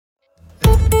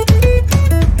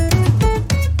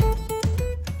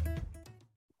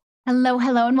Hello,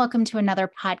 hello, and welcome to another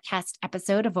podcast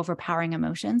episode of Overpowering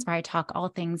Emotions, where I talk all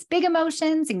things big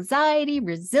emotions, anxiety,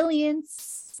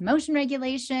 resilience, emotion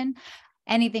regulation,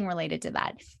 anything related to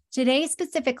that. Today,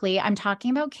 specifically, I'm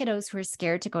talking about kiddos who are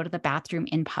scared to go to the bathroom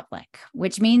in public,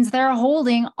 which means they're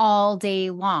holding all day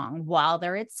long while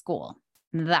they're at school.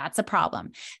 That's a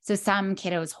problem. So some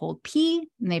kiddos hold pee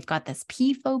and they've got this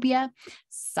pee phobia.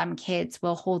 Some kids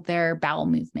will hold their bowel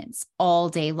movements all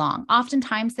day long.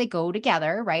 Oftentimes they go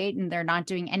together, right? And they're not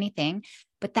doing anything,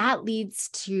 but that leads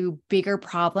to bigger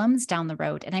problems down the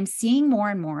road. And I'm seeing more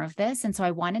and more of this. And so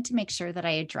I wanted to make sure that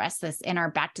I address this in our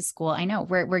back to school. I know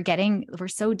we're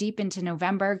so deep into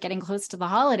November, getting close to the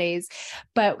holidays,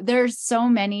 but there's so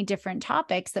many different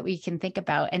topics that we can think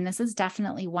about. And this is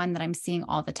definitely one that I'm seeing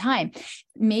all the time.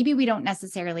 Maybe we don't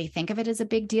necessarily think of it as a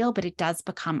big deal, but it does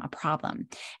become a problem.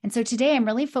 And so today I'm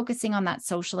really focusing on that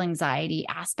social anxiety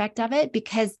aspect of it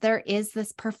because there is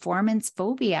this performance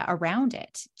phobia around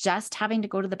it, just having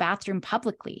to go to the bathroom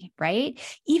publicly, right?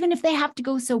 Even if they have to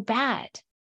go so bad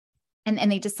and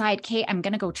they decide, Kate, I'm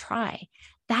going to go try.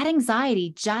 That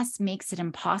anxiety just makes it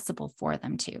impossible for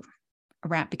them to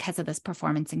around because of this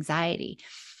performance anxiety.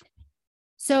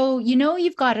 So,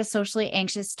 you've got a socially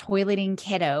anxious toileting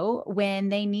kiddo when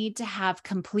they need to have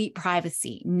complete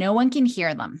privacy. No one can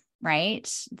hear them, right?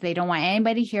 They don't want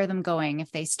anybody to hear them going.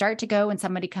 If they start to go and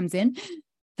somebody comes in,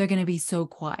 they're going to be so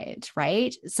quiet,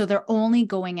 right? So they're only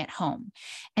going at home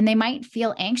and they might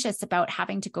feel anxious about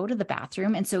having to go to the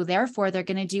bathroom. And so therefore they're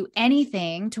going to do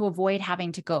anything to avoid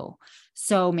having to go.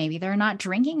 So maybe they're not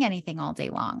drinking anything all day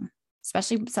long.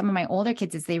 Especially some of my older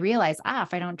kids, as they realize,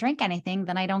 if I don't drink anything,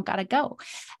 then I don't got to go.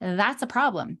 That's a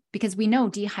problem because we know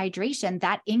dehydration,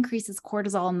 that increases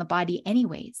cortisol in the body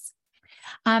anyways.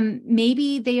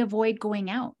 Maybe they avoid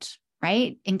going out,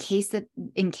 right? In case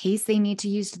they need to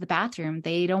use the bathroom,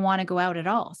 they don't want to go out at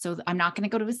all. So I'm not going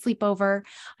to go to a sleepover.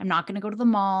 I'm not going to go to the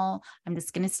mall. I'm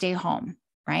just going to stay home.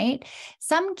 Right?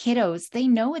 Some kiddos, they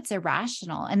know it's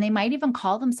irrational and they might even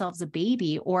call themselves a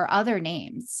baby or other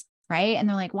names. Right. And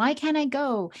they're like, why can't I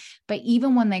go? But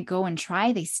even when they go and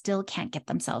try, they still can't get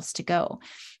themselves to go.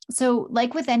 So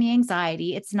like with any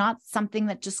anxiety, it's not something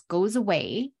that just goes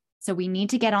away. So we need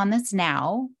to get on this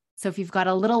now. So if you've got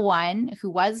a little one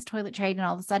who was toilet trained and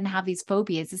all of a sudden have these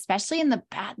phobias, especially in the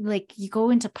like you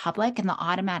go into public and the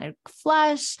automatic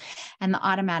flush and the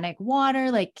automatic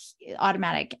water, like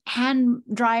automatic hand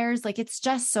dryers, like it's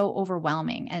just so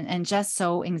overwhelming and just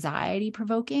so anxiety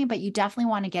provoking, but you definitely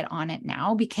want to get on it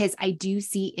now because I do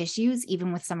see issues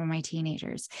even with some of my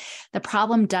teenagers. The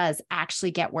problem does actually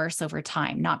get worse over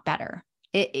time, not better.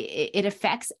 It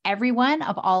affects everyone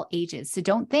of all ages. So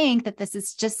don't think that this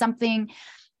is just something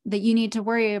that you need to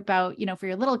worry about, for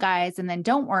your little guys, and then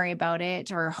don't worry about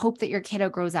it or hope that your kiddo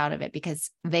grows out of it because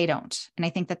they don't. And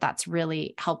I think that that's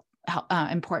really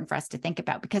important for us to think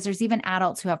about because there's even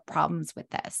adults who have problems with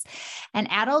this. And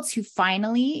adults who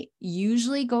finally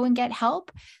usually go and get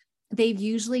help, they've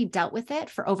usually dealt with it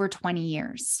for over 20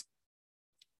 years.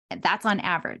 That's on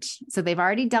average. So they've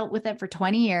already dealt with it for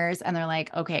 20 years and they're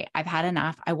like, okay, I've had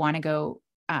enough. I want to go,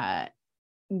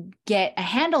 get a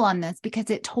handle on this because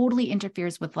it totally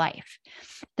interferes with life.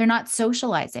 They're not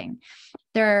socializing.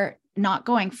 They're not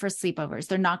going for sleepovers.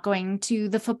 They're not going to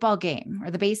the football game or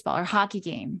the baseball or hockey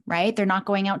game, right? They're not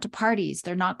going out to parties.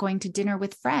 They're not going to dinner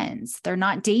with friends. They're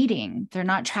not dating. They're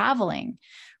not traveling,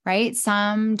 right?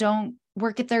 Some don't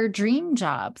work at their dream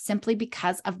job simply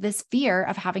because of this fear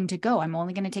of having to go. I'm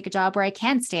only going to take a job where I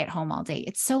can stay at home all day.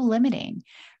 It's so limiting,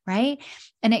 right?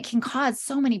 And it can cause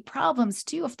so many problems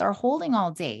too if they're holding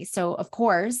all day. So of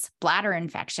course, bladder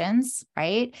infections,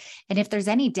 right? And if there's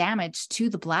any damage to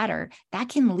the bladder, that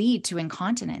can lead to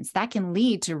incontinence. That can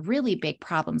lead to really big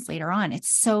problems later on. It's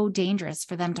so dangerous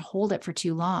for them to hold it for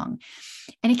too long.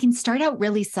 And it can start out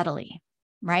really subtly,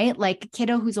 right? Like a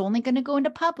kiddo who's only going to go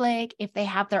into public if they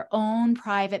have their own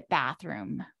private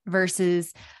bathroom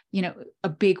versus, a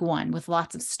big one with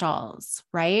lots of stalls,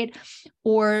 right?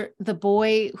 Or the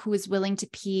boy who is willing to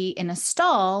pee in a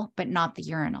stall, but not the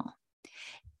urinal.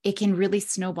 It can really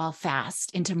snowball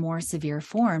fast into more severe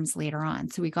forms later on.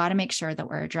 So we got to make sure that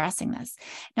we're addressing this.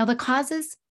 Now, the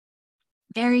causes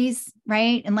varies,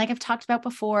 right? And like I've talked about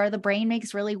before, the brain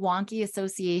makes really wonky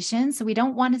associations. So we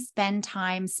don't want to spend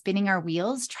time spinning our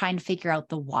wheels trying to figure out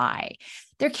the why.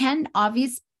 There can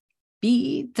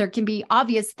be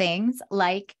obvious things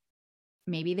like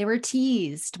maybe they were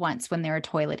teased once when they were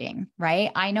toileting,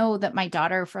 right? I know that my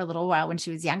daughter for a little while when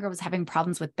she was younger was having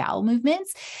problems with bowel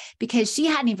movements because she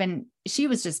hadn't even she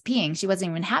was just peeing. She wasn't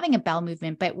even having a bowel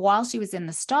movement. But while she was in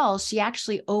the stall, she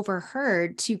actually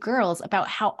overheard two girls about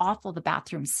how awful the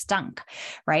bathroom stunk,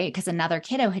 right? Because another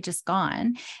kiddo had just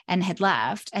gone and had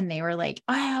left. And they were like,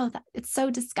 oh, it's so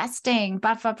disgusting,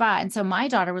 blah, blah, blah. And so my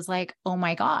daughter was like, oh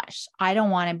my gosh, I don't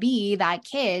want to be that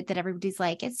kid that everybody's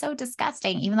like, it's so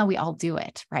disgusting, even though we all do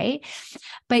it, right?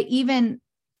 But even,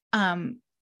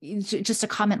 just a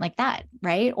comment like that,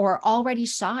 right? Or already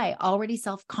shy, already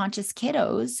self-conscious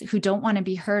kiddos who don't want to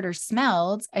be heard or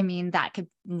smelled. I mean, that could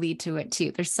lead to it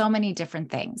too. There's so many different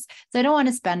things. So I don't want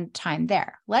to spend time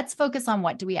there. Let's focus on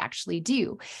what do we actually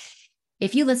do.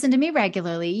 If you listen to me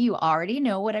regularly, you already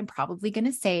know what I'm probably going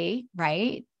to say,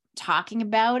 right? Talking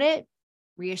about it,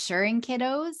 reassuring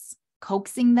kiddos,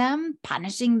 coaxing them,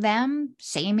 punishing them,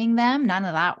 shaming them. None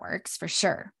of that works for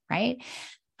sure, right?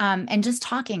 And just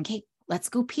talking, okay, let's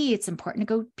go pee. It's important to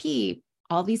go pee.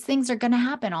 All these things are going to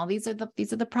happen. All these are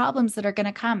the problems that are going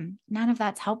to come. None of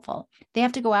that's helpful. They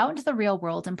have to go out into the real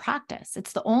world and practice.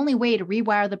 It's the only way to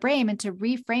rewire the brain and to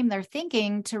reframe their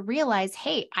thinking to realize,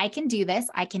 hey, I can do this.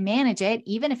 I can manage it.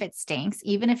 Even if it stinks,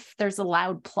 even if there's a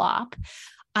loud plop,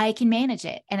 I can manage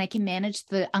it. And I can manage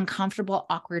the uncomfortable,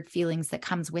 awkward feelings that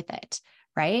comes with it,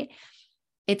 right?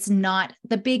 It's not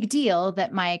the big deal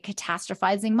that my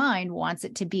catastrophizing mind wants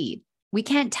it to be. We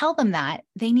can't tell them that.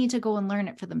 They need to go and learn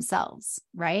it for themselves,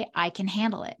 right? I can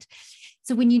handle it.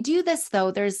 So when you do this,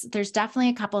 though, there's definitely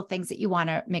a couple of things that you want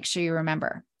to make sure you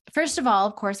remember. First of all,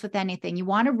 of course, with anything, you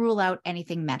want to rule out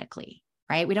anything medically,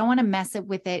 right? We don't want to mess it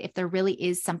with it if there really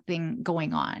is something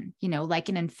going on, like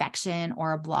an infection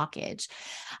or a blockage.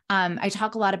 I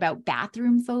talk a lot about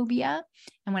bathroom phobia.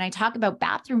 And when I talk about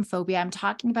bathroom phobia, I'm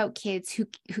talking about kids who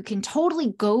can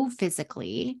totally go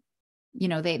physically.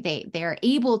 They're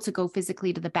able to go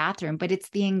physically to the bathroom, but it's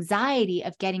the anxiety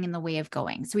of getting in the way of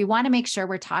going. So we want to make sure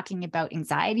we're talking about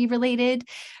anxiety related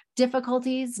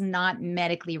difficulties, not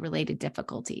medically related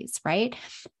difficulties, right?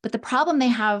 But the problem they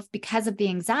have because of the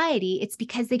anxiety, it's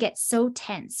because they get so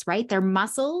tense, right? Their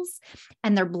muscles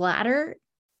and their bladder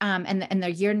and their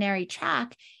urinary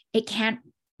tract, it can't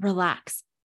relax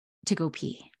to go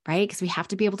pee. Right? Because we have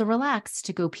to be able to relax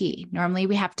to go pee. Normally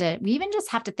we even just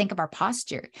have to think of our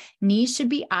posture. Knees should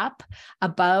be up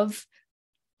above,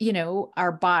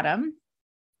 our bottom.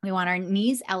 We want our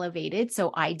knees elevated.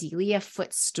 So ideally a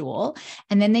footstool,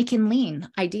 and then they can lean.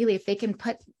 Ideally, if they can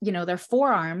put, their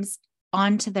forearms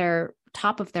onto their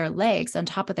top of their legs, on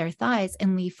top of their thighs,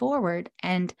 and lean forward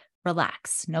and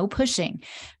relax, no pushing,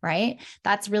 right?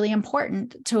 That's really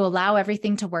important to allow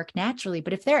everything to work naturally.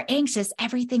 But if they're anxious,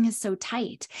 everything is so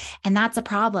tight, and that's a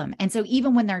problem. And so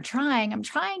even when they're trying, I'm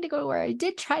trying to go where I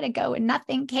did try to go and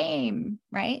nothing came,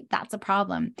 right? That's a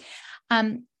problem.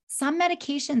 Some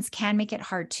medications can make it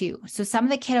hard too. So some of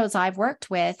the kiddos I've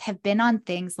worked with have been on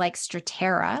things like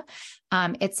Strattera.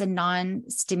 It's a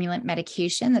non-stimulant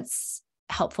medication that's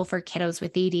helpful for kiddos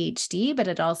with ADHD, but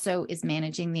it also is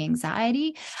managing the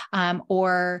anxiety,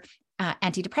 or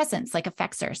antidepressants like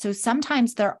Effexor. So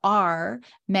sometimes there are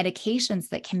medications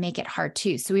that can make it hard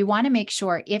too. So we want to make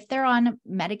sure if they're on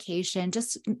medication,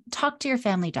 just talk to your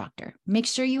family doctor. Make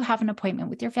sure you have an appointment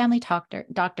with your family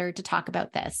doctor to talk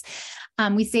about this.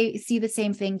 We see the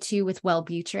same thing too with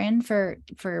Wellbutrin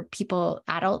for people,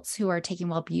 adults who are taking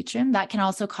Wellbutrin. That can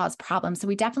also cause problems. So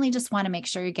we definitely just want to make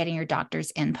sure you're getting your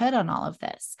doctor's input on all of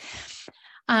this.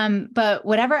 But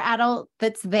whatever adult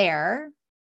that's there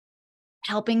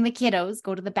helping the kiddos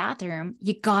go to the bathroom,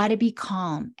 you got to be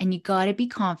calm and you got to be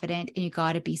confident and you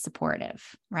got to be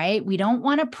supportive, right? We don't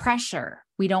want to pressure.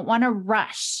 We don't want to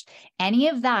rush. Any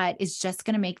of that is just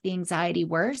going to make the anxiety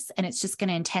worse, and it's just going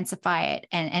to intensify it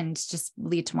and just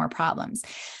lead to more problems.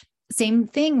 Same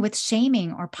thing with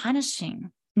shaming or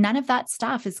punishing. None of that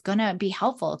stuff is going to be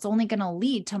helpful. It's only going to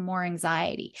lead to more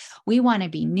anxiety. We want to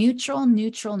be neutral,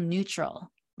 neutral,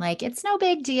 neutral. Like, it's no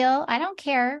big deal. I don't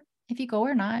care if you go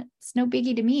or not. It's no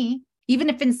biggie to me. Even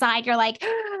if inside you're like,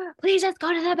 please just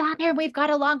go to the bathroom. We've got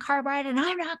a long car ride and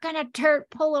I'm not going to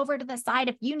pull over to the side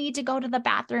if you need to go to the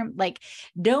bathroom. Like,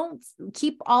 don't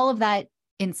keep all of that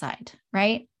inside,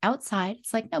 right? Outside,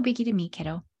 it's like, no biggie to me,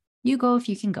 kiddo. You go if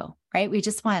you can go, right? We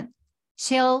just want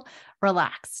chill,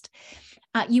 relaxed.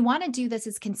 You want to do this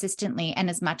as consistently and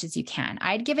as much as you can.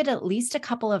 I'd give it at least a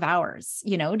couple of hours,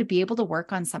 to be able to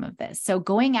work on some of this. So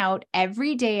going out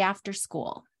every day after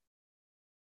school,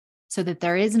 so that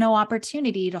there is no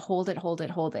opportunity to hold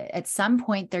it. At some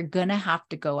point, they're going to have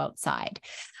to go outside.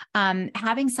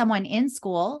 Having someone in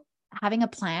school, having a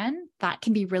plan, that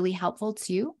can be really helpful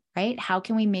too. right? How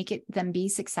can we make them be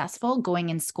successful going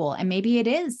in school? And maybe it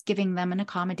is giving them an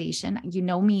accommodation. You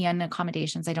know me on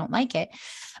accommodations, I don't like it,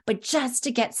 but just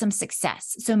to get some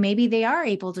success. So maybe they are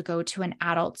able to go to an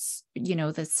adult's,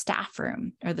 the staff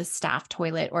room or the staff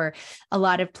toilet, or a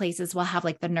lot of places will have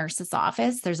like the nurse's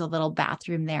office. There's a little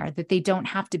bathroom there that they don't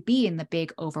have to be in the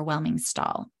big overwhelming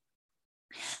stall.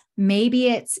 Maybe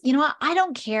it's, I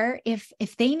don't care if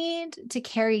they need to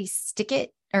carry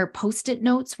stick-it or Post-it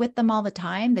notes with them all the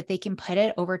time, that they can put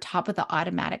it over top of the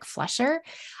automatic flusher.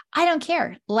 I don't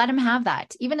care. Let them have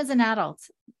that. Even as an adult,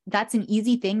 that's an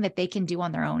easy thing that they can do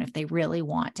on their own if they really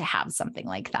want to have something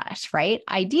like that, right?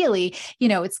 Ideally,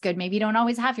 it's good. Maybe you don't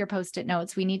always have your Post-it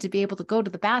notes. We need to be able to go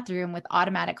to the bathroom with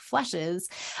automatic flushes,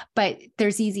 but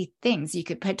there's easy things. You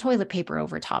could put toilet paper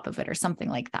over top of it or something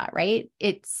like that, right?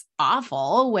 It's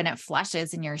awful when it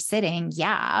flushes and you're sitting.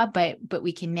 Yeah, but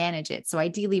we can manage it. So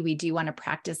ideally, we do want to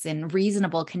practice in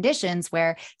reasonable conditions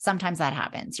where sometimes that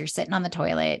happens. You're sitting on the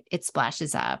toilet, it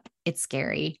splashes up, it's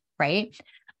scary, right?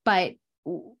 But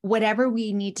whatever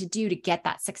we need to do to get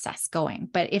that success going.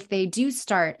 But if they do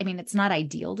start, it's not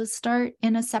ideal to start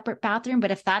in a separate bathroom,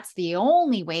 but if that's the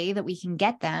only way that we can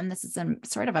get them, this is a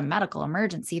sort of a medical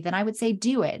emergency, then I would say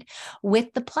do it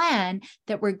with the plan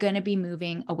that we're going to be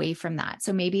moving away from that.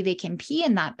 So maybe they can pee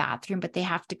in that bathroom, but they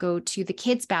have to go to the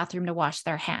kids' bathroom to wash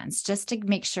their hands, just to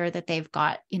make sure that they've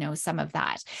got, some of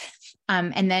that.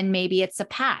 And then maybe it's a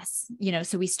pass,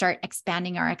 so we start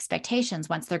expanding our expectations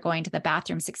once they're going to the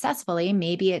bathroom successfully.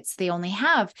 Maybe it's they only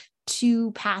have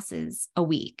 2 passes a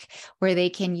week where they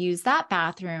can use that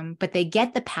bathroom, but they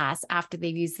get the pass after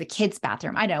they've used the kids'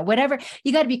 bathroom. I know, whatever,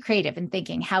 you got to be creative in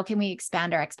thinking, how can we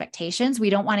expand our expectations? We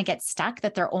don't want to get stuck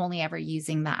that they're only ever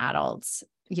using the adults,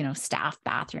 staff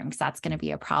bathroom, because that's going to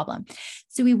be a problem.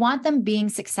 So we want them being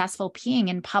successful peeing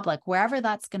in public, wherever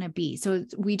that's going to be. So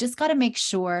we just got to make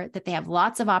sure that they have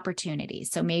lots of opportunities.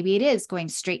 So maybe it is going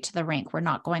straight to the rink. We're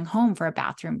not going home for a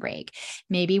bathroom break.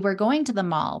 Maybe we're going to the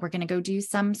mall. We're going to go do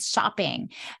some shopping,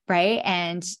 right?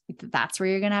 And that's where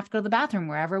you're going to have to go to the bathroom.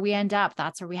 Wherever we end up,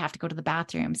 that's where we have to go to the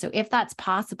bathroom. So if that's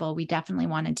possible, we definitely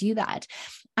want to do that.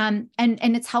 And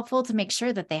it's helpful to make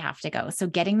sure that they have to go. So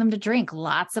getting them to drink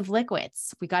lots of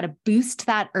liquids. We got to boost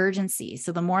that urgency.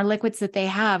 So the more liquids that they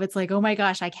have, it's like, oh my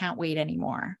gosh, I can't wait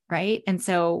anymore. Right. And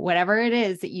so whatever it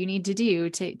is that you need to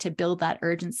do to build that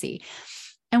urgency.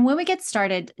 And when we get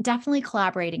started, definitely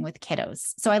collaborating with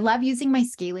kiddos. So I love using my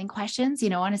scaling questions,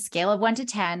 on a scale of 1 to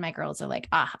 10, my girls are like,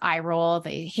 eye roll.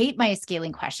 They hate my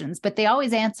scaling questions, but they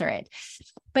always answer it.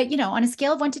 But, on a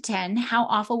scale of 1 to 10, how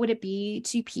awful would it be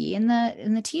to pee in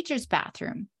the teacher's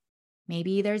bathroom?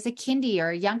 Maybe there's a kindy or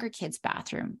a younger kid's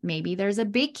bathroom. Maybe there's a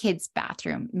big kid's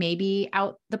bathroom. Maybe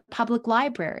out the public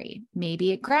library.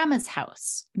 Maybe at grandma's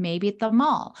house. Maybe at the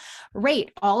mall.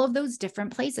 Rate all of those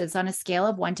different places on a scale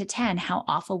of 1 to 10. How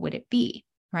awful would it be?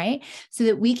 Right? So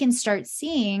that we can start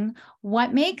seeing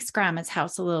what makes grandma's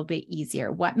house a little bit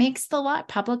easier, what makes the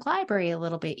public library a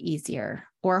little bit easier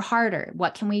or harder.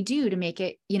 What can we do to make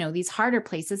it, these harder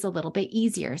places a little bit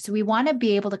easier? So we want to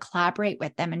be able to collaborate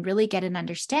with them and really get an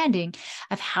understanding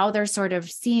of how they're sort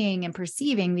of seeing and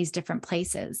perceiving these different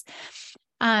places.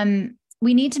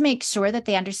 We need to make sure that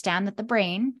they understand that the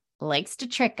brain likes to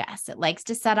trick us. It likes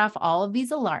to set off all of these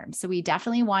alarms. So we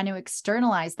definitely want to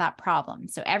externalize that problem.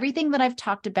 So everything that I've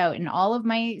talked about in all of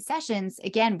my sessions,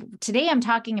 again, today I'm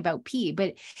talking about pee,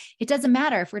 but it doesn't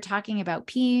matter if we're talking about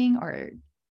peeing or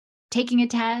taking a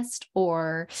test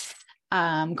or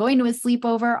going to a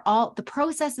sleepover, all the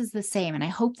process is the same. And I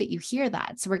hope that you hear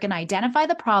that. So we're going to identify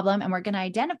the problem and we're going to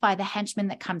identify the henchman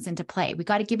that comes into play. We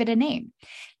got to give it a name.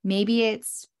 Maybe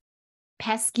it's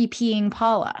pesky peeing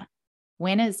Paula.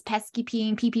 When is pesky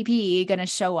peeing PPP going to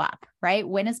show up, right?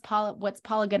 What's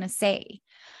Paula going to say?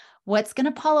 What's going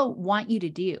to Paula want you to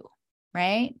do,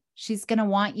 right? She's going to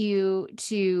want you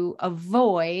to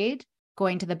avoid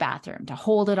going to the bathroom, to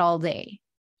hold it all day,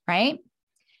 right?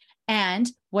 And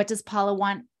what does Paula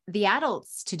want the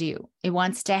adults to do? It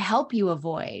wants to help you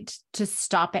avoid, to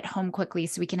stop at home quickly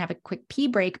so we can have a quick pee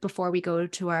break before we go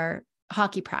to our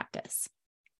hockey practice.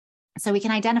 So we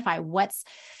can identify what's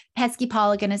pesky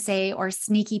Paula going to say, or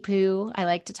sneaky poo. I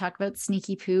like to talk about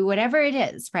sneaky poo, whatever it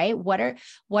is, right? What are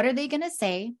they going to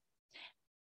say?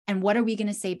 And what are we going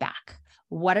to say back?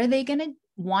 What are they going to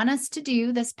want us to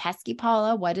do? This pesky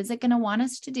Paula, what is it going to want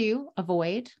us to do?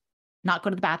 Avoid, not go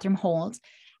to the bathroom, hold.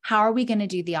 How are we going to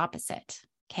do the opposite?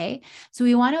 Okay. So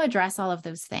we want to address all of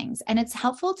those things. And it's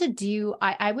helpful to do,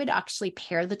 I would actually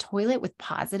pair the toilet with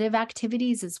positive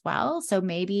activities as well. So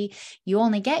maybe you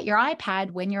only get your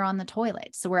iPad when you're on the toilet.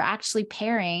 So we're actually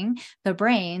pairing the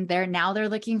brain there. Now they're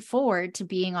looking forward to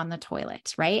being on the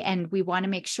toilet, right? And we want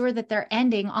to make sure that they're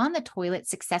ending on the toilet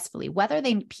successfully, whether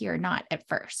they pee or not at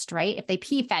first, right? If they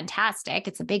pee, fantastic.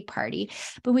 It's a big party,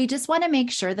 but we just want to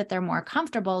make sure that they're more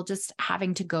comfortable just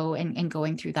having to go and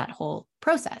going through that whole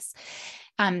process.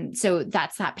 So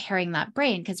that's that pairing that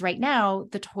brain, because right now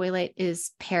the toilet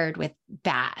is paired with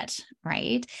bad,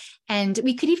 right? And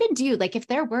we could even do, like, if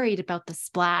they're worried about the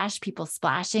splash, people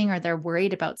splashing, or they're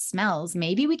worried about smells,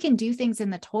 maybe we can do things in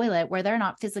the toilet where they're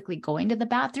not physically going to the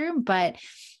bathroom, but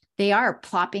they are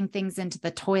plopping things into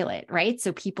the toilet, right?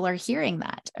 So people are hearing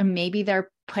that. And maybe they're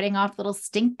putting off little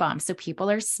stink bombs, so people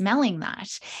are smelling that.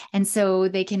 And so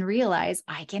they can realize,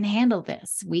 I can handle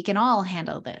this. We can all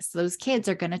handle this. Those kids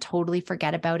are going to totally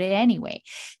forget about it anyway.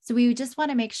 So we just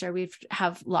want to make sure we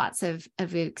have lots of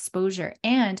exposure,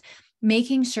 and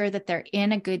making sure that they're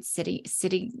in a good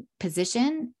sitting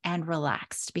position and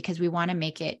relaxed, because we want to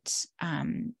make it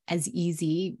as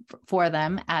easy for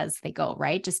them as they go,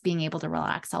 right? Just being able to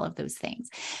relax, all of those things.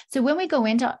 So when we go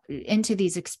into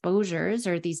these exposures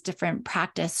or these different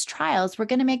practice trials, we're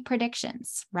going to make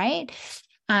predictions, right?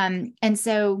 And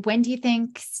so when do you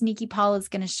think Sneaky Paul is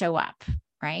going to show up?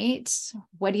 Right?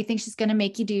 What do you think she's going to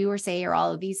make you do or say, or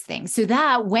all of these things, so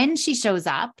that when she shows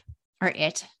up, or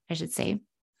it, I should say,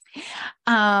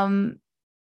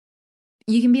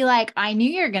 you can be like, I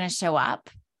knew you're going to show up.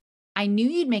 I knew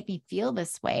you'd make me feel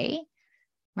this way,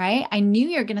 right? I knew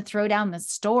you're going to throw down the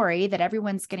story that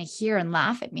everyone's going to hear and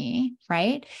laugh at me,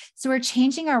 right? So we're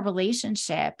changing our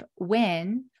relationship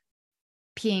when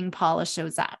peeing Paula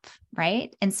shows up,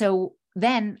 right? And so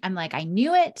then I'm like, I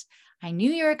knew it. I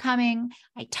knew you were coming.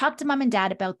 I talked to mom and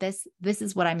dad about this. This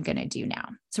is what I'm going to do now.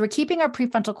 So we're keeping our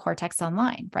prefrontal cortex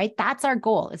online, right? That's our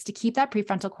goal, is to keep that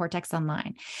prefrontal cortex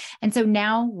online. And so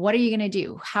now what are you going to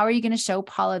do? How are you going to show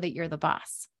Paula that you're the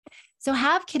boss? So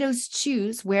have kiddos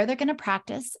choose where they're going to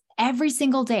practice every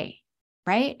single day,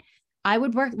 right? I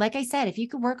would work, like I said, if you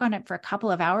could work on it for a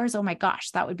couple of hours, oh my gosh,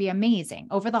 that would be amazing.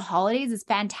 Over the holidays is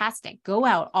fantastic. Go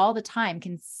out all the time,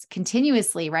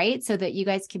 continuously, right? So that you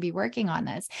guys can be working on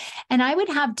this. And I would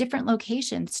have different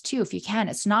locations too, if you can.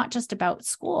 It's not just about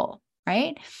school,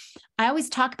 right? I always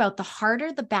talk about the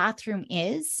harder the bathroom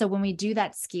is. So when we do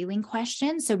that scaling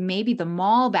question, so maybe the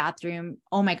mall bathroom,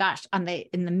 oh my gosh, in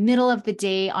the middle of the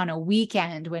day on a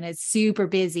weekend when it's super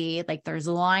busy, like there's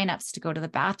lineups to go to the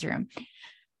bathroom,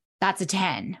 that's a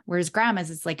 10, whereas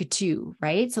grandma's is like a 2,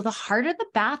 right? So the harder the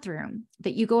bathroom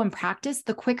that you go and practice,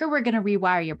 the quicker we're going to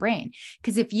rewire your brain.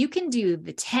 Because if you can do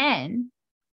the 10,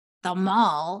 the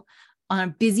mall on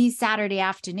a busy Saturday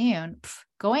afternoon,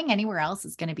 going anywhere else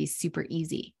is going to be super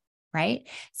easy, right?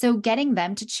 So getting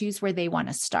them to choose where they want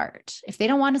to start. If they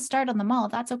don't want to start on the mall,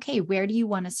 that's okay. Where do you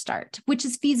want to start? Which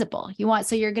is feasible.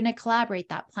 So you're going to collaborate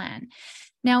that plan.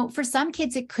 Now, for some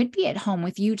kids, it could be at home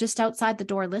with you just outside the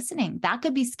door listening. That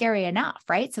could be scary enough,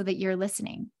 right? So that you're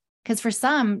listening. Because for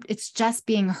some, it's just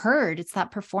being heard. It's that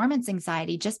performance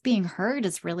anxiety. Just being heard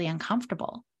is really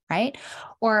uncomfortable, right?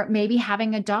 Or maybe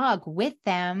having a dog with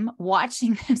them,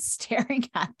 watching them, staring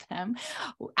at them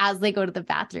as they go to the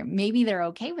bathroom. Maybe they're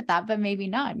okay with that, but maybe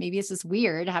not. Maybe it's just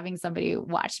weird having somebody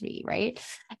watch me, right?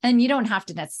 And you don't have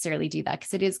to necessarily do that,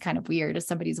 because it is kind of weird if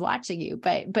somebody's watching you,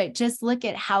 but just look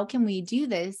at how can we do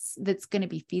this that's going to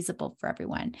be feasible for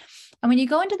everyone. And when you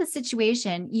go into the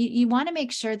situation, you want to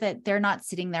make sure that they're not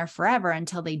sitting there forever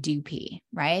until they do pee,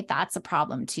 right? That's a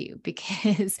problem too,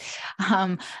 because,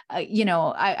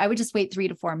 I would just wait 3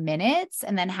 to 4 minutes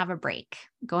and then have a break.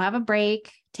 Go have a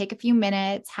break, take a few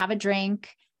minutes, have a drink,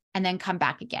 and then come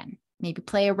back again. Maybe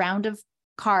play a round of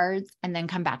cards and then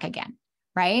come back again,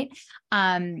 right?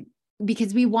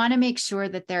 Because we want to make sure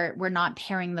that we're not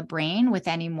pairing the brain with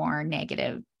any more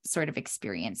negative sort of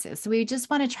experiences. So we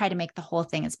just want to try to make the whole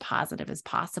thing as positive as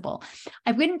possible.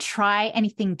 I wouldn't try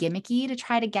anything gimmicky to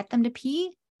try to get them to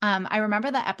pee. I remember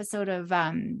the episode of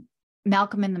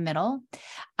Malcolm in the Middle.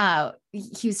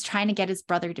 He was trying to get his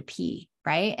brother to pee,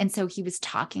 right? And so he was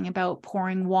talking about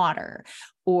pouring water,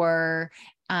 or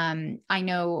I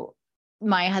know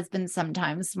my husband,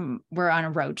 sometimes we're on a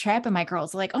road trip and my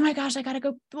girls are like, oh my gosh, I got to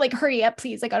go, like, hurry up,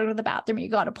 please. I got to go to the bathroom. You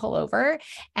got to pull over.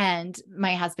 And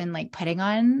my husband, like, putting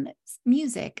on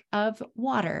music of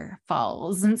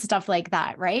waterfalls and stuff like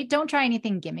that, right? Don't try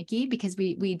anything gimmicky, because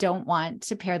we don't want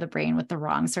to pair the brain with the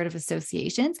wrong sort of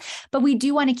associations, but we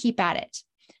do want to keep at it.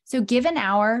 So give an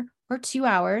hour or 2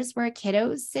 hours where a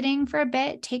kiddo's sitting for a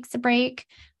bit, takes a break,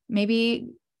 maybe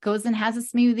goes and has a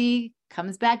smoothie,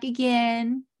 comes back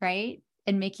again, right?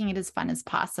 And making it as fun as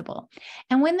possible.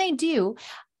 And when they do,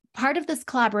 part of this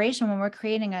collaboration when we're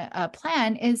creating a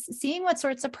plan is seeing what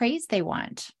sorts of praise they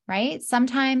want, right?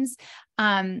 Sometimes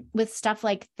with stuff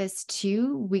like this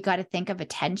too, we got to think of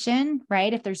attention,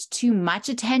 right? If there's too much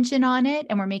attention on it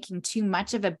and we're making too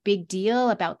much of a big deal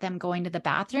about them going to the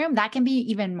bathroom, that can be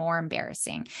even more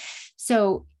embarrassing.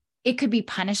 So it could be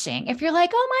punishing. If you're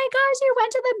like, oh my gosh, you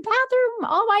went to the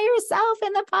bathroom all by yourself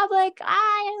in the public.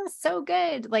 So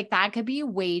good. Like that could be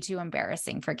way too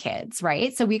embarrassing for kids,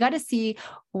 right? So we got to see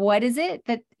what is it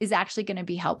that is actually going to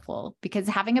be helpful, because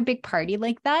having a big party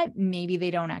like that, maybe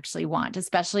they don't actually want,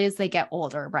 especially as they get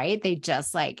older, right? They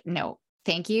just like, no,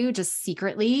 thank you. Just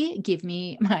secretly give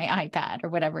me my iPad or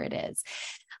whatever it is.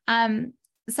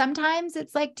 Sometimes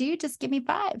it's like, dude, just give me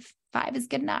 5. 5 is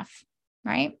good enough,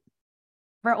 right?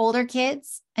 For older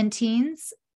kids and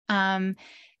teens, they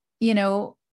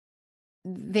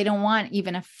don't want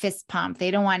even a fist pump. They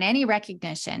don't want any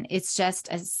recognition. It's just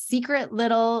a secret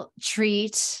little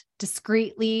treat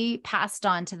discreetly passed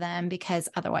on to them, because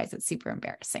otherwise it's super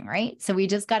embarrassing, right? So we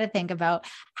just got to think about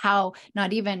how,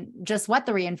 not even just what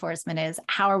the reinforcement is,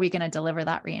 how are we going to deliver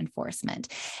that reinforcement?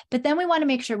 But then we want to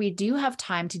make sure we do have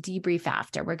time to debrief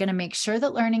after. We're going to make sure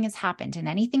that learning has happened. And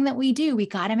anything that we do, we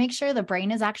got to make sure the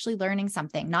brain is actually learning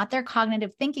something, not their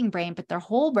cognitive thinking brain, but their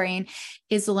whole brain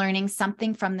is learning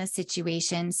something from this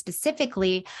situation.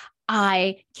 Specifically,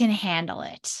 I can handle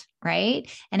it, right?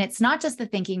 And it's not just the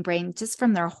thinking brain, just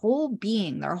from their whole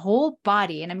being, their whole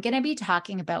body. And I'm going to be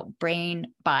talking about brain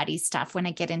body stuff when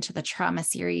I get into the trauma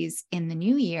series in the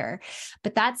new year.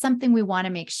 But that's something we want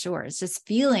to make sure is just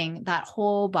feeling that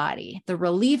whole body, the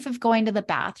relief of going to the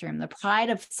bathroom, the pride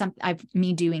of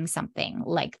me doing something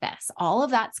like this. All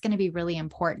of that's going to be really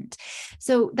important.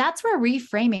 So that's where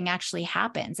reframing actually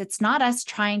happens. It's not us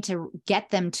trying to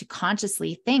get them to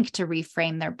consciously think to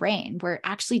reframe their brain. We're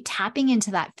actually tapping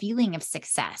into that feeling of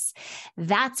success.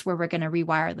 That's where we're going to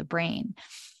rewire the brain.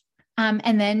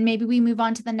 And then maybe we move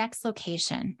on to the next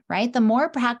location, right? The more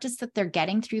practice that they're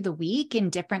getting through the week in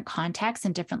different contexts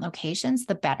and different locations,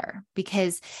 the better,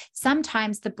 because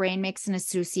sometimes the brain makes an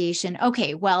association.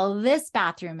 Okay, well, this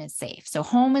bathroom is safe. So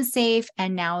home is safe.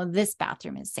 And now this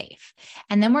bathroom is safe.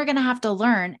 And then we're going to have to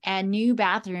learn a new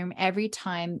bathroom every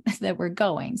time that we're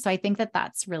going. So I think that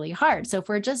that's really hard. So if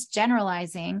we're just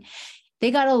generalizing, they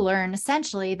got to learn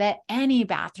essentially that any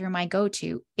bathroom I go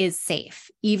to is safe,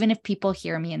 even if people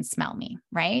hear me and smell me,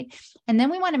 right? And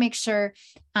then we want to make sure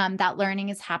that learning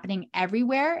is happening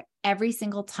everywhere, every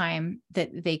single time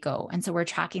that they go. And so we're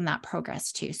tracking that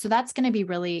progress too. So that's going to be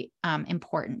really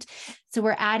important. So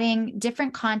we're adding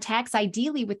different contexts,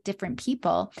 ideally with different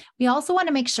people. We also want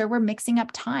to make sure we're mixing up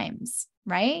times,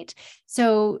 right?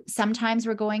 So sometimes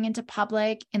we're going into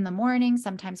public in the morning,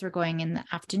 sometimes we're going in the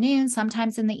afternoon,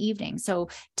 sometimes in the evening. So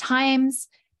times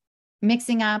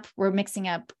we're mixing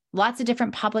up lots of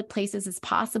different public places as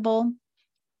possible.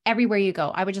 Everywhere you go,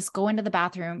 I would just go into the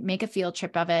bathroom, make a field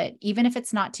trip of it, even if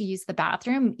it's not to use the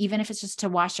bathroom, even if it's just to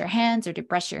wash your hands or to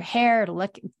brush your hair, to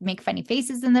make funny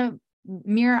faces in the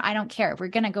mirror. I don't care. We're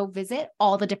going to go visit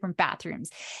all the different bathrooms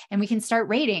and we can start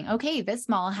rating. Okay, this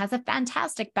mall has a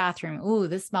fantastic bathroom. Ooh,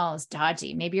 this mall is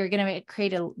dodgy. Maybe you're going to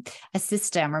create a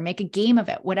system or make a game of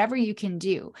it, whatever you can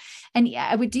do. And yeah,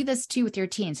 I would do this too with your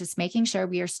teens, just making sure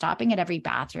we are stopping at every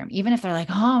bathroom, even if they're like,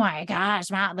 oh my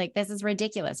gosh, Matt, like this is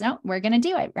ridiculous. No, we're going to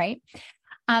do it. Right.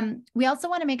 We also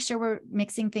want to make sure we're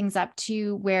mixing things up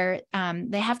to where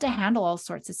they have to handle all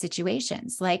sorts of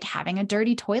situations, like having a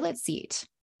dirty toilet seat.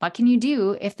 What can you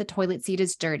do if the toilet seat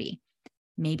is dirty?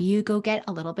 Maybe you go get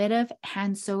a little bit of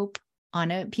hand soap on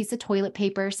a piece of toilet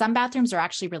paper. Some bathrooms are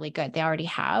actually really good. They already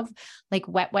have like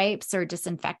wet wipes or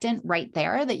disinfectant right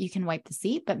there that you can wipe the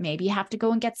seat, but maybe you have to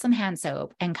go and get some hand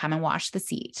soap and come and wash the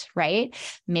seat, right?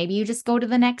 Maybe you just go to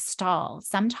the next stall.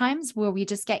 Sometimes where we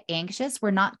just get anxious,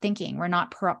 we're not thinking, we're not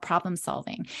problem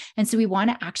solving. And so we want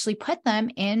to actually put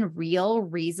them in real,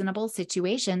 reasonable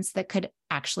situations that could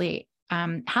actually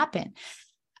happen.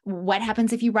 What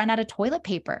happens if you run out of toilet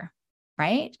paper,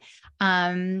 right?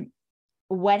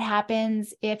 What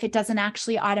happens if it doesn't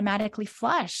actually automatically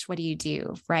flush? What do you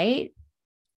do, right?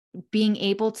 Being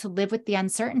able to live with the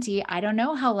uncertainty. I don't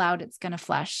know how loud it's going to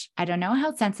flush. I don't know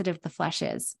how sensitive the flush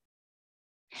is.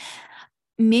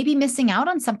 Maybe missing out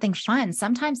on something fun.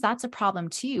 Sometimes that's a problem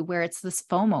too, where it's this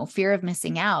FOMO, fear of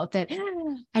missing out, that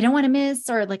I don't want to miss,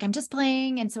 or like I'm just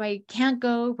playing and so I can't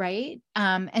go, right?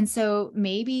 And so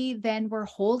maybe then we're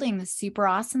holding the super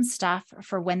awesome stuff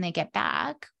for when they get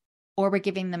back, or we're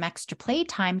giving them extra play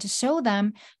time to show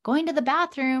them going to the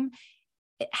bathroom.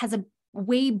 It has a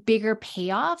way bigger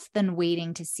payoff than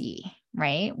waiting to see,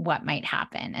 right? What might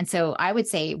happen. And so I would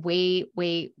say, wait,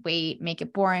 make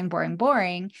it boring, boring,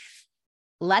 boring.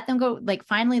 Let them go. Like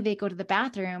finally they go to the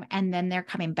bathroom and then they're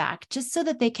coming back just so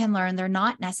that they can learn they're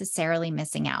not necessarily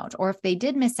missing out. Or if they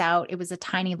did miss out, it was a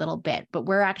tiny little bit, but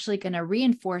we're actually going to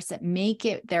reinforce it, make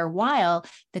it their while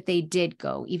that they did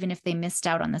go, even if they missed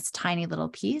out on this tiny little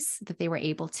piece that they were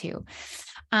able to.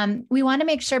 We want to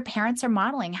make sure parents are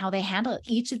modeling how they handle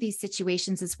each of these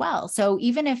situations as well. So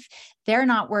even if they're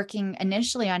not working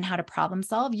initially on how to problem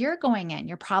solve, you're going in,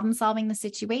 you're problem solving the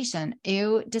situation.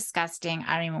 Ew, disgusting.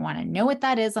 I don't even want to know what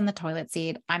that is on the toilet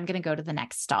seat. I'm going to go to the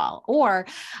next stall. Or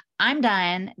I'm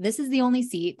done. This is the only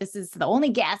seat. This is the only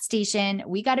gas station.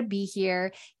 We got to be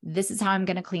here. This is how I'm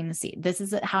going to clean the seat. This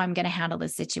is how I'm going to handle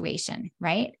this situation,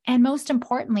 right? And most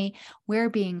importantly, we're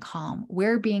being calm.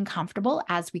 We're being comfortable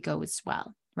as we go as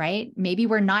well. Right? Maybe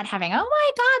we're not having, oh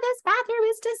my God, this bathroom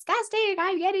is disgusting.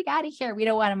 I'm getting out of here. We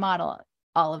don't want to model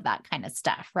all of that kind of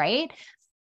stuff. Right.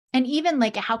 And even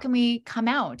like, how can we come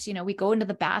out? We go into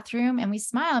the bathroom and we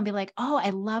smile and be like, oh,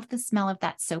 I love the smell of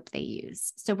that soap they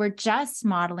use. So we're just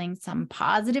modeling some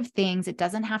positive things. It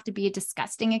doesn't have to be a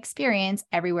disgusting experience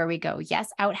everywhere we go.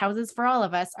 Yes, outhouses for all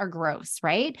of us are gross,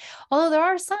 right? Although there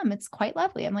are some, it's quite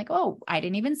lovely. I'm like, oh, I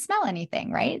didn't even smell anything,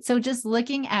 right? So just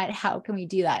looking at how can we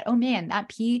do that? Oh man, that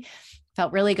pee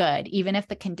felt really good, even if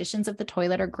the conditions of the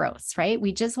toilet are gross, right?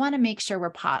 We just want to make sure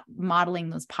we're modeling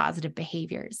those positive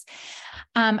behaviors.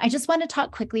 I just want to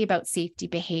talk quickly about safety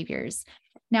behaviors.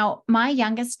 Now, my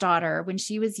youngest daughter, when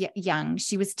she was young,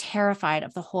 she was terrified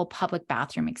of the whole public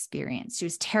bathroom experience. She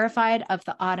was terrified of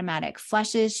the automatic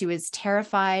flushes. She was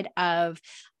terrified of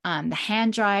the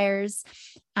hand dryers.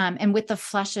 And with the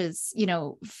flushes,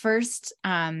 first,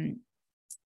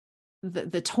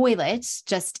 the toilet,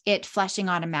 just it flushing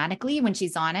automatically when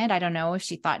she's on it. I don't know if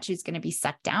she thought she was going to be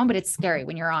sucked down, but it's scary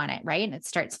when you're on it, right? And it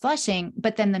starts flushing,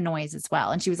 but then the noise as well.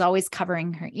 And she was always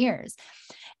covering her ears.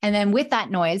 And then with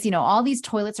that noise, all these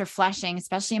toilets are flushing,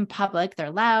 especially in public. They're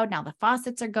loud. Now the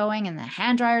faucets are going and the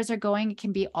hand dryers are going. It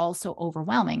can be also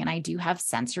overwhelming. And I do have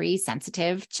sensory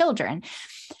sensitive children.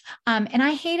 And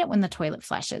I hate it when the toilet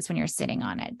flushes when you're sitting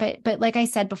on it. But like I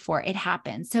said before, it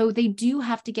happens. So they do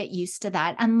have to get used to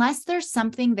that unless there's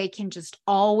something they can just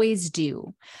always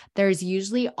do. There's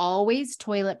usually always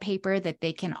toilet paper that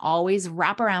they can always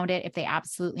wrap around it if they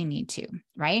absolutely need to,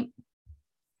 right?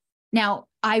 Now,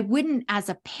 I wouldn't, as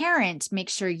a parent, make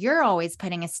sure you're always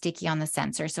putting a sticky on the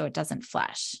sensor so it doesn't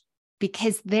flush,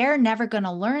 because they're never going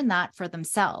to learn that for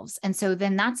themselves. And so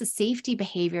then that's a safety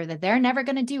behavior that they're never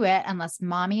going to do it unless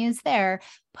mommy is there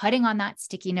putting on that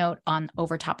sticky note on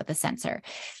over top of the sensor.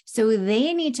 So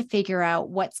they need to figure out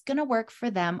what's going to work for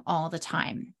them all the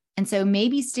time. And so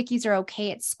maybe stickies are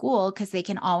okay at school because they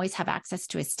can always have access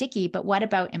to a sticky, but what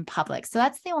about in public? So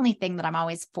that's the only thing that I'm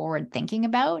always forward thinking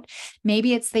about.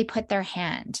 Maybe it's they put their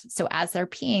hand. So as they're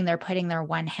peeing, they're putting their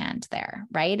one hand there,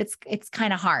 right? It's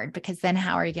kind of hard because then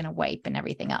how are you going to wipe and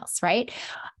everything else, right?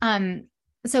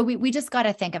 So we just got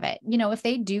to think of it. If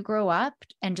they do grow up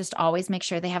and just always make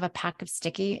sure they have a pack of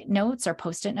sticky notes or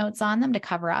Post-it notes on them to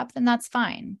cover up, then that's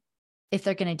fine if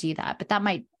they're going to do that, but that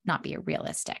might not be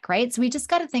realistic, right? So we just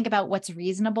got to think about what's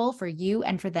reasonable for you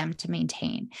and for them to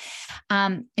maintain.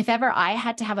 If ever I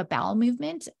had to have a bowel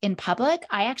movement in public,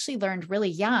 I actually learned really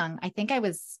young. I think I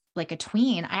was like a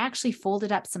tween. I actually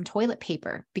folded up some toilet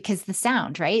paper because the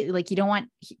sound, right? Like you don't want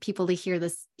people to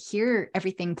hear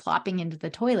everything plopping into the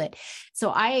toilet.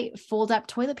 So I fold up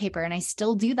toilet paper and I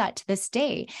still do that to this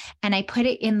day. And I put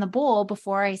it in the bowl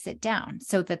before I sit down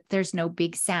so that there's no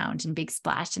big sound and big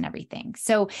splash and everything.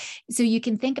 So you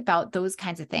can think about those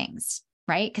kinds of things,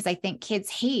 right? Because I think kids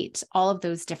hate all of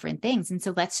those different things. And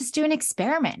so let's just do an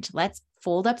experiment. Let's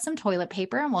fold up some toilet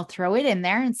paper and we'll throw it in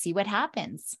there and see what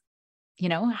happens.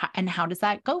 And how does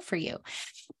that go for you?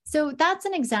 So that's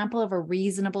an example of a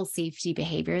reasonable safety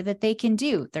behavior that they can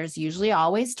do. There's usually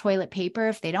always toilet paper.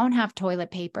 If they don't have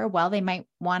toilet paper, well, they might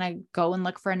want to go and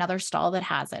look for another stall that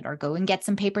has it, or go and get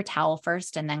some paper towel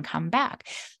first and then come back.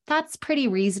 That's pretty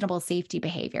reasonable safety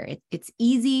behavior. It's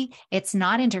easy. It's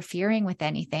not interfering with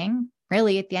anything.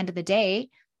 Really, at the end of the day,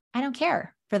 I don't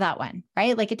care for that one,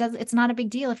 right? Like it's not a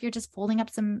big deal if you're just folding up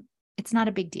it's not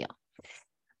a big deal.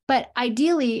 But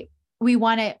ideally, we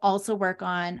want to also work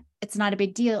on, it's not a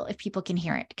big deal if people can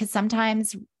hear it, because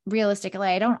sometimes realistically,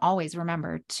 I don't always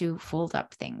remember to fold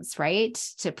up things, right?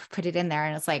 To put it in there.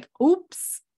 And it's like,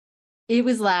 oops, it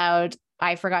was loud.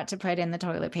 I forgot to put in the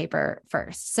toilet paper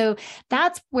first. So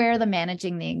that's where the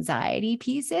managing the anxiety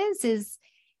piece is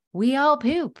We all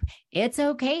poop. It's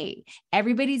okay.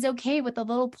 Everybody's okay with a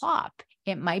little plop.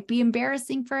 It might be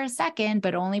embarrassing for a second,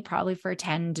 but only probably for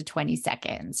 10 to 20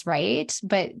 seconds, right?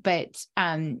 But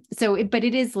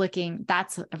it is looking,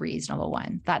 that's a reasonable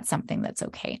one. That's something that's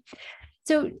okay.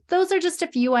 So those are just a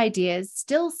few ideas,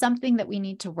 still something that we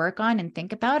need to work on and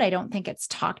think about. I don't think it's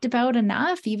talked about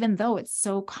enough, even though it's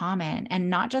so common. And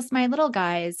not just my little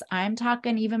guys, I'm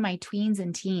talking even my tweens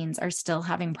and teens are still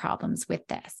having problems with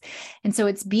this. And so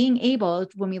it's being able,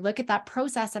 when we look at that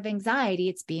process of anxiety,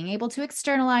 it's being able to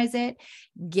externalize it,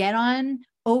 get on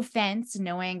offense,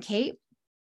 knowing, Kate,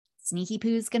 sneaky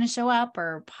poo's going to show up,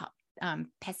 or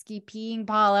pesky peeing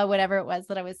Paula, whatever it was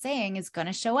that I was saying, is going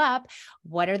to show up.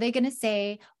 What are they going to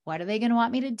say? What are they going to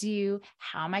want me to do?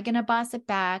 How am I going to boss it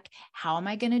back? How am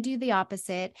I going to do the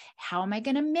opposite? How am I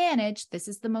going to manage? This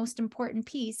is the most important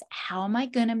piece. How am I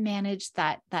going to manage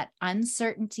that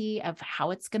uncertainty of how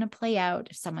it's going to play out?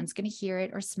 If someone's going to hear it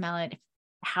or smell it,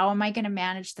 how am I going to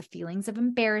manage the feelings of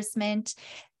embarrassment?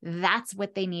 That's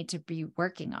what they need to be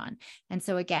working on. And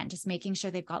so again, just making sure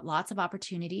they've got lots of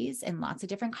opportunities in lots of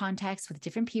different contexts with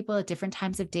different people at different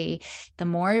times of day. The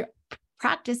more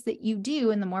practice that you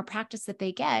do and the more practice that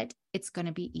they get, it's going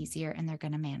to be easier and they're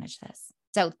going to manage this.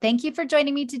 So thank you for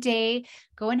joining me today.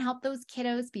 Go and help those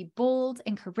kiddos be bold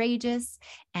and courageous,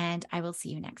 and I will see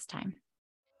you next time.